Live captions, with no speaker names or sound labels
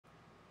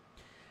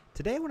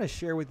Today I want to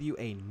share with you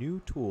a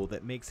new tool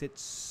that makes it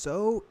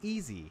so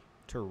easy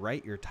to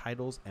write your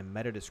titles and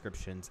meta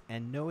descriptions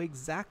and know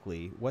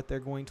exactly what they're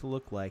going to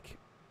look like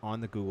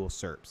on the Google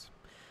SERPs.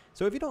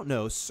 So if you don't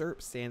know,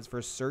 SERP stands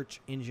for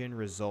Search Engine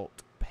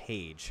Result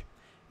Page.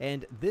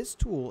 And this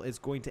tool is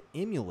going to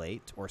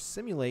emulate or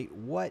simulate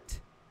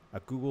what a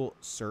Google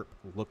SERP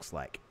looks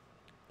like.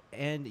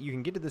 And you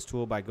can get to this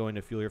tool by going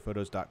to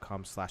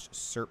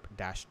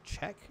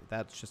fuelyourphotos.com/serp-check.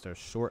 That's just a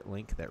short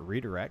link that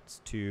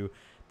redirects to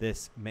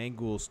this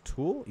Mangools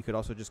tool. You could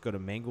also just go to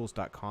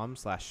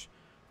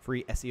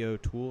mangools.com/free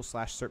SEO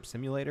tool/SERP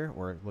Simulator,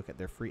 or look at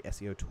their free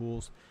SEO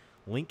tools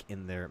link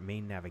in their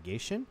main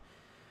navigation.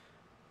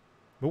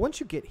 But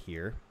once you get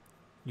here,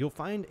 you'll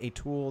find a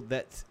tool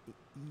that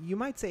you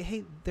might say,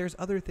 hey, there's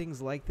other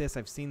things like this.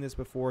 I've seen this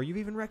before. You've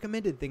even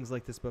recommended things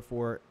like this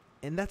before.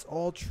 And that's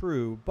all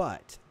true,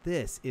 but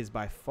this is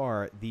by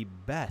far the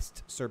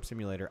best SERP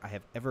simulator I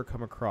have ever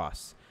come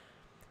across.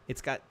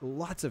 It's got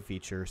lots of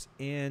features,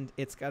 and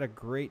it's got a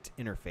great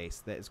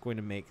interface that is going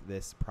to make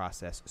this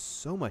process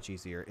so much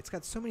easier. It's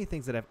got so many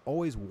things that I've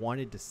always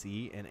wanted to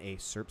see in a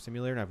SERP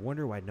simulator, and I've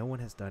wondered why no one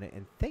has done it.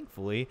 And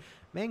thankfully,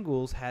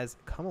 Mangools has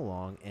come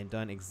along and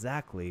done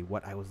exactly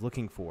what I was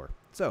looking for.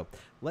 So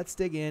let's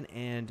dig in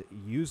and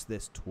use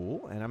this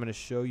tool, and I'm going to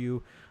show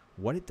you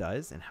what it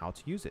does and how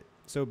to use it.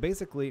 So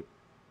basically,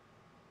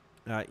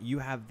 you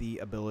have the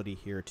ability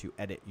here to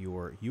edit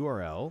your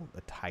URL,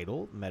 the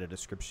title, meta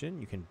description.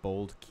 You can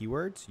bold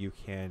keywords. You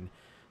can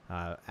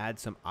add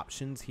some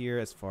options here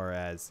as far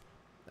as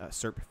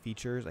SERP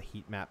features, a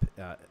heat map.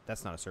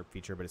 That's not a SERP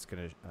feature, but it's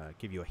going to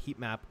give you a heat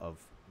map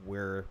of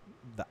where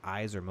the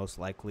eyes are most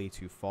likely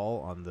to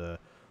fall on the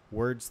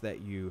words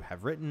that you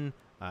have written.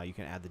 You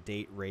can add the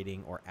date,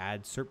 rating, or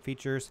add SERP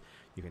features.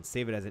 You can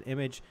save it as an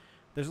image.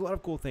 There's a lot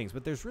of cool things,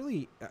 but there's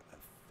really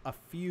a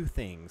few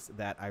things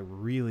that I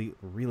really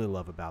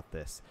love about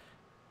this.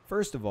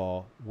 First of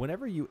all,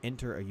 whenever you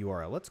enter a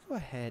URL, let's go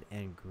ahead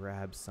and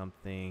grab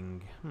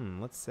something.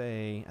 Let's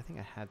say, I think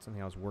I had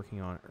something I was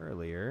working on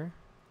earlier.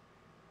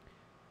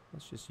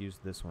 Let's just use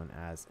this one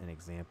as an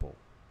example.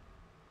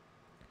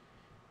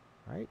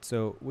 All right,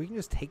 so we can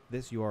just take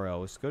this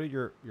URL. Let's go to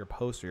your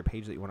post or your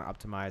page that you want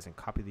to optimize and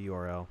copy the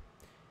URL.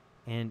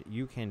 And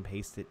you can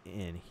paste it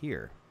in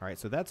here. All right,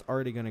 so that's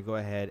already going to go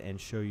ahead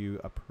and show you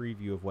a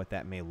preview of what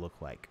that may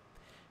look like.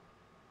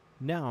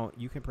 Now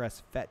you can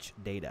press fetch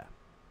data.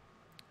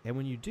 And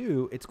when you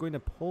do, it's going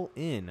to pull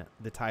in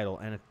the title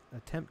and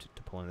attempt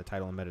to pull in the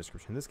title and meta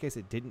description. In this case,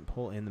 it didn't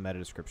pull in the meta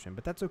description,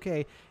 but that's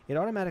okay. It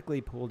automatically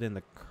pulled in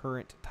the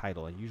current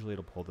title, and usually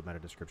it'll pull the meta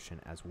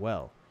description as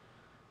well.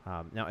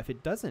 Now, if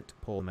it doesn't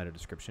pull a meta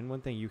description,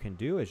 one thing you can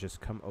do is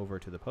just come over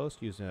to the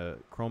post, use a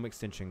Chrome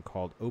extension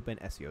called Open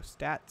SEO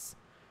Stats,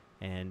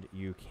 and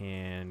you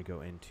can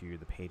go into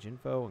the page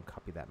info and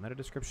copy that meta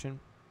description.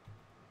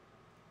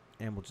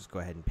 And we'll just go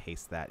ahead and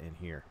paste that in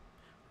here.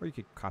 Or you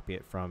could copy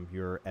it from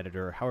your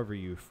editor, however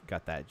you've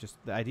got that.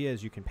 Just the idea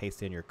is you can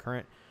paste in your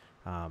current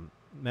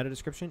meta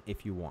description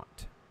if you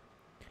want.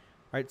 All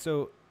right,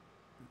 so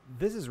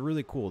this is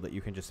really cool that you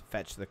can just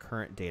fetch the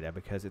current data,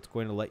 because it's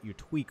going to let you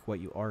tweak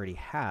what you already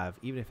have,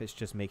 even if it's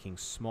just making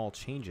small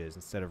changes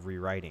instead of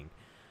rewriting.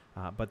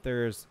 But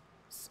there's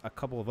a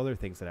couple of other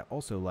things that I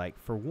also like.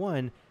 For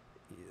one,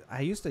 I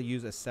used to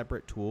use a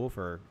separate tool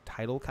for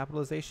title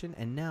capitalization,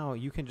 and now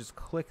you can just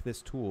click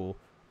this tool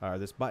or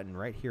this button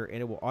right here,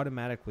 and it will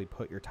automatically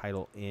put your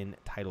title in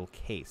title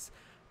case.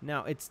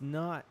 Now, it's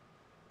not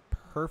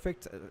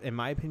perfect. In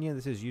my opinion,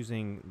 this is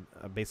using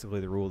basically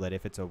the rule that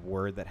if it's a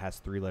word that has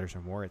 3 letters or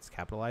more, it's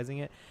capitalizing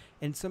it.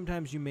 And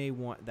sometimes you may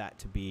want that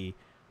to be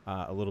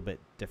a little bit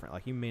different.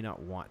 Like you may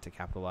not want to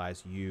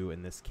capitalize you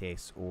in this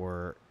case,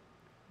 or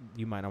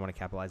you might not want to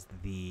capitalize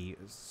the.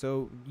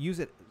 So use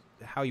it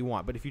how you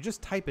want. But if you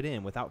just type it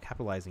in without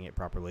capitalizing it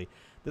properly,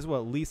 this will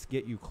at least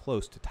get you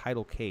close to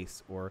title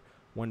case or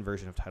one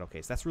version of title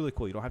case. That's really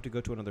cool. You don't have to go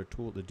to another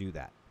tool to do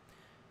that.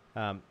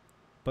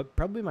 But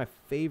probably my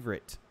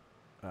favorite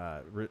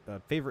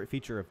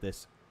feature of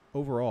this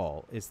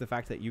overall is the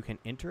fact that you can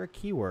enter a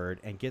keyword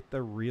and get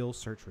the real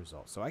search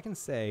results. So I can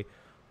say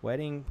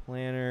wedding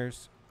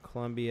planners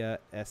Columbia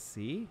SC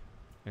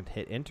and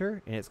hit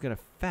enter, and it's going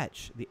to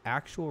fetch the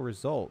actual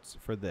results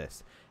for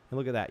this. And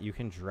look at that. You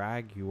can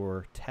drag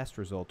your test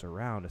result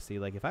around to see,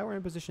 like, if I were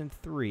in position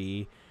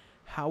 3,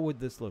 how would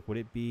this look? Would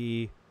it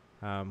be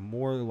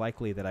more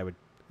likely that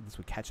this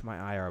would catch my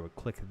eye, or I would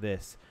click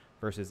this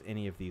versus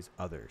any of these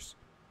others?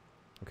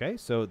 Okay,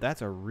 so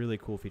that's a really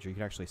cool feature. You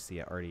can actually see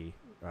it already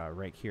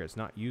right here. It's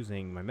not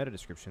using my meta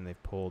description.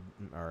 They've pulled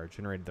or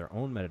generated their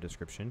own meta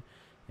description,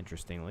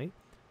 interestingly.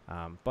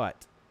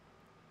 But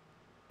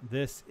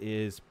this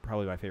is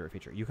probably my favorite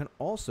feature. You can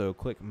also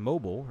click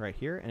mobile right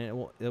here, and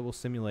it will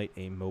simulate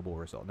a mobile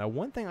result. Now,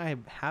 one thing I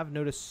have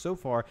noticed so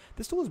far,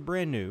 this tool is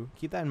brand new.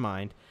 Keep that in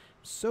mind.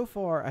 So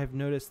far, I've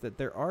noticed that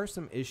there are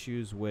some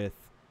issues with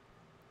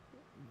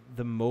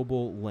the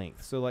mobile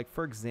length. So like,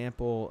 for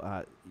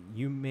example,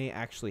 you may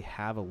actually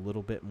have a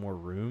little bit more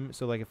room.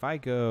 So like if I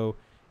go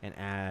and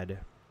add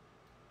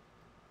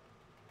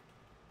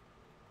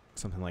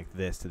something like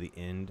this to the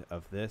end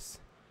of this,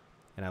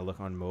 and I look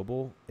on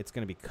mobile, it's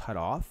going to be cut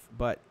off.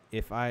 But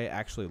if I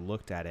actually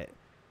looked at it,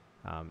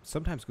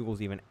 sometimes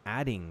Google's even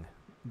adding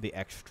the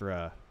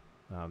extra,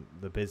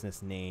 the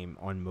business name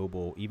on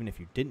mobile, even if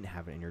you didn't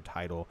have it in your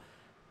title.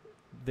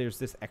 There's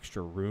this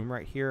extra room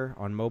right here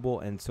on mobile,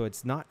 and so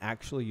it's not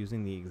actually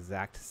using the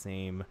exact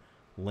same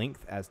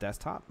length as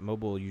desktop.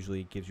 Mobile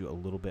usually gives you a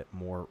little bit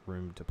more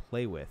room to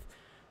play with.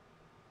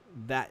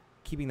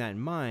 Keeping that in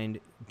mind,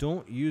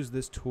 don't use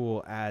this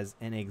tool as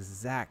an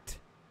exact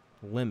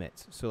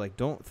limit. So like,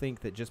 don't think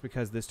that just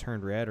because this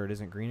turned red or it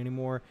isn't green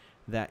anymore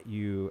that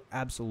you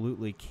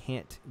absolutely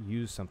can't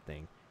use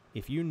something.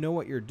 If you know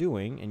what you're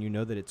doing and you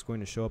know that it's going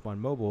to show up on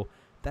mobile,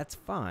 that's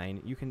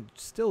fine. You can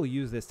still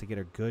use this to get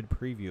a good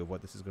preview of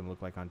what this is going to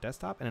look like on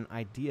desktop and an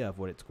idea of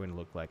what it's going to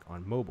look like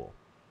on mobile.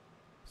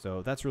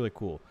 So that's really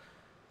cool.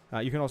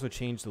 You can also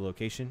change the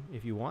location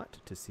if you want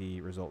to see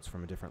results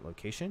from a different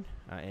location.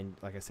 And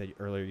like I said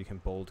earlier, you can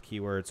bold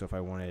keywords. So if I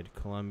wanted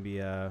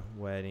Columbia,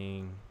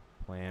 wedding,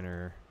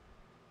 planner,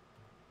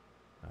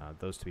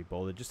 those to be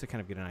bolded, just to kind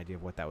of get an idea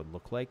of what that would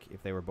look like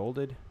if they were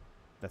bolded.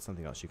 That's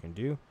something else you can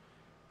do.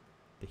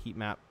 The heat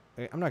map,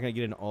 I'm not going to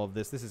get into all of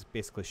this. This is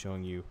basically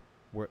showing you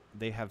where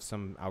they have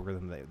some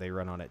algorithm that they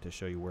run on it to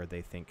show you where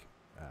they think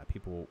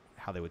people,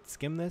 how they would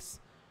skim this.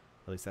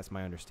 At least that's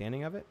my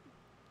understanding of it.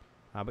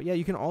 But yeah,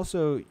 you can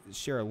also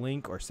share a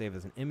link or save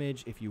as an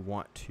image if you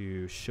want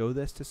to show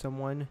this to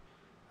someone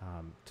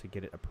to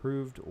get it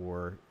approved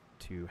or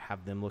to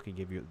have them look and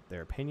give you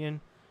their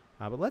opinion.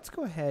 But let's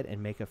go ahead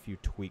and make a few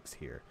tweaks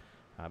here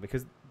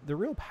because the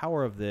real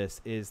power of this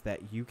is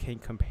that you can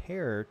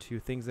compare to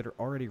things that are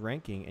already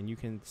ranking, and you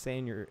can say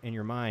in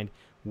your mind,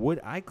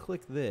 would I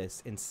click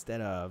this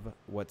instead of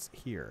what's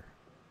here?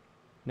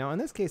 Now in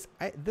this case,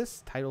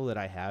 this title that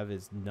I have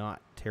is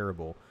not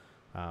terrible.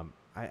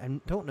 I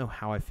don't know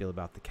how I feel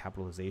about the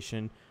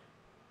capitalization.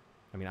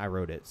 I mean, I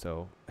wrote it,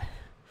 so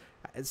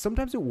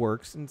sometimes it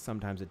works and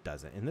sometimes it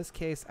doesn't. In this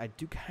case, I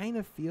do kind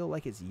of feel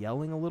like it's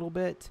yelling a little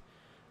bit.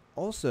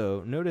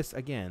 Also, notice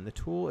again, the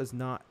tool is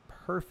not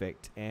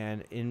perfect,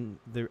 and in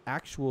the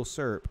actual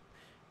SERP,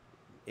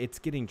 it's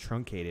getting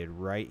truncated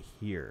right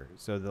here.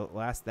 So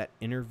that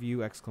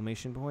interview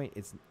exclamation point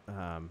is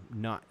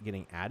not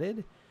getting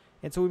added.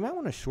 And so we might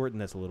want to shorten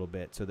this a little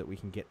bit so that we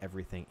can get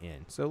everything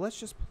in. So let's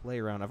just play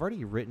around. I've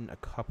already written a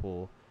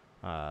couple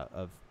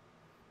of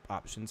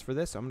options for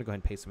this. So I'm going to go ahead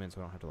and paste them in so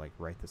I don't have to like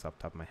write this off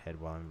the top of my head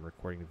while I'm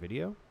recording the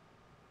video.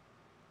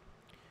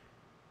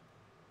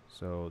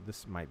 So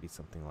this might be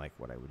something like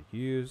what I would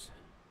use.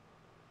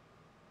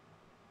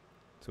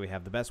 So we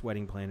have the best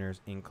wedding planners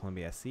in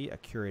Columbia SC, a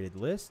curated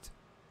list.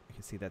 You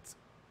can see that's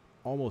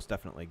almost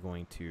definitely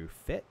going to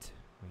fit.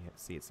 We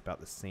see it's about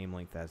the same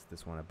length as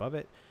this one above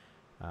it.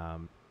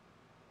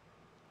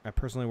 I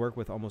personally work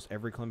with almost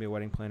every Columbia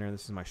wedding planner.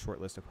 This is my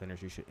short list of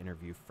planners you should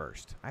interview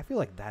first. I feel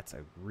like that's a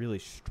really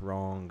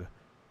strong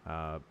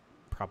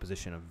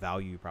proposition, a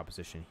value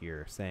proposition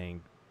here,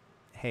 saying,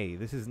 hey,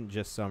 this isn't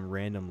just some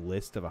random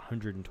list of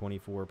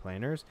 124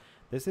 planners.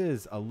 This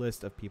is a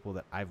list of people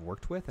that I've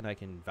worked with and I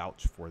can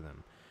vouch for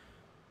them.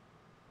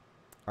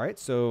 All right,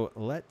 so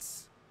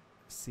let's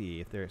see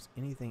if there's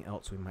anything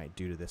else we might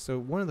do to this. So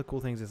one of the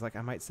cool things is, like,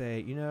 I might say,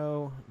 you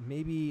know,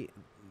 maybe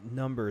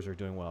numbers are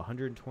doing well.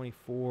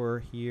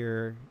 124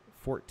 here,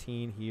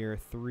 14 here,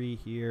 3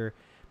 here.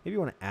 Maybe you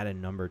want to add a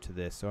number to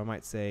this. So I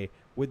might say,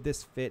 would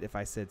this fit if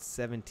I said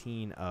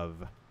 17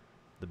 of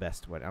the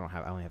best? What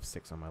I only have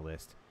 6 on my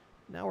list.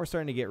 Now we're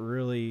starting to get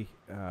really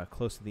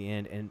close to the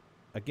end, and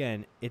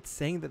again, it's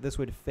saying that this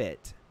would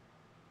fit,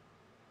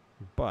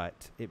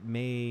 but it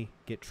may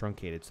get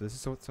truncated. So this is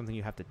something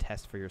you have to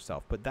test for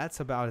yourself. But that's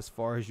about as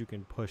far as you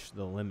can push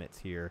the limits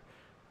here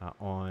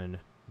on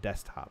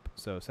desktop.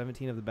 So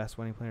 17 of the best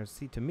wedding planners.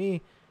 See, to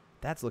me,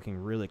 that's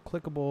looking really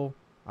clickable.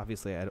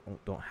 Obviously, I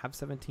don't have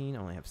 17. I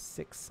only have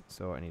 6,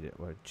 so I need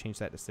to change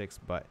that to 6.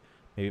 But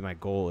maybe my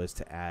goal is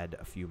to add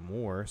a few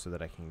more so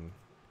that I can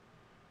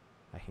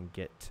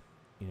get,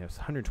 you know,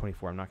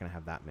 124. I'm not going to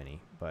have that many,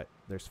 but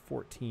there's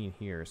 14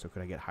 here. So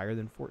could I get higher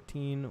than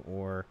 14?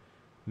 Or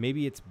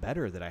maybe it's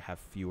better that I have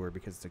fewer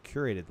because it's a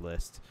curated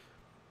list.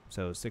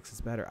 So 6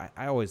 is better.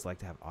 I always like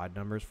to have odd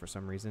numbers for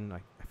some reason.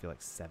 I feel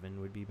like 7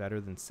 would be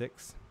better than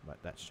 6, but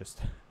that's just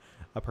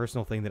a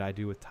personal thing that I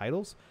do with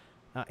titles.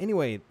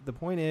 Anyway, the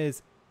point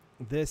is,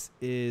 this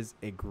is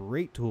a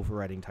great tool for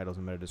writing titles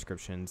and meta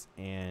descriptions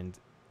and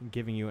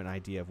giving you an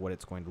idea of what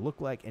it's going to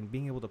look like and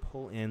being able to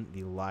pull in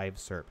the live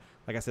SERP.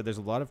 Like I said, there's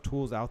a lot of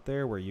tools out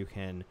there where you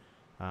can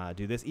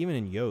do this. Even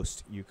in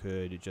Yoast, you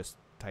could just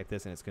type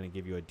this and it's going to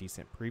give you a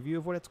decent preview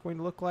of what it's going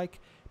to look like,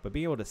 but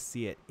being able to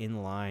see it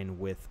in line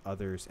with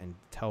others and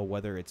tell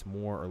whether it's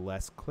more or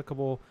less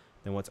clickable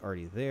than what's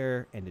already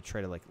there, and to try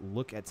to like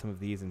look at some of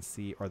these and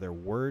see, are there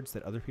words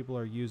that other people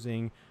are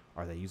using?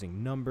 Are they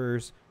using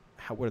numbers?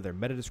 What are their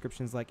meta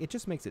descriptions like? It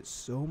just makes it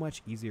so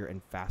much easier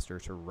and faster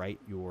to write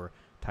your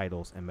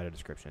titles and meta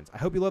descriptions. I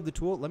hope you love the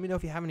tool. Let me know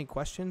if you have any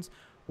questions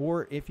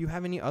or if you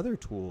have any other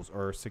tools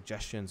or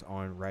suggestions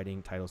on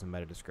writing titles and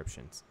meta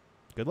descriptions.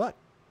 Good luck.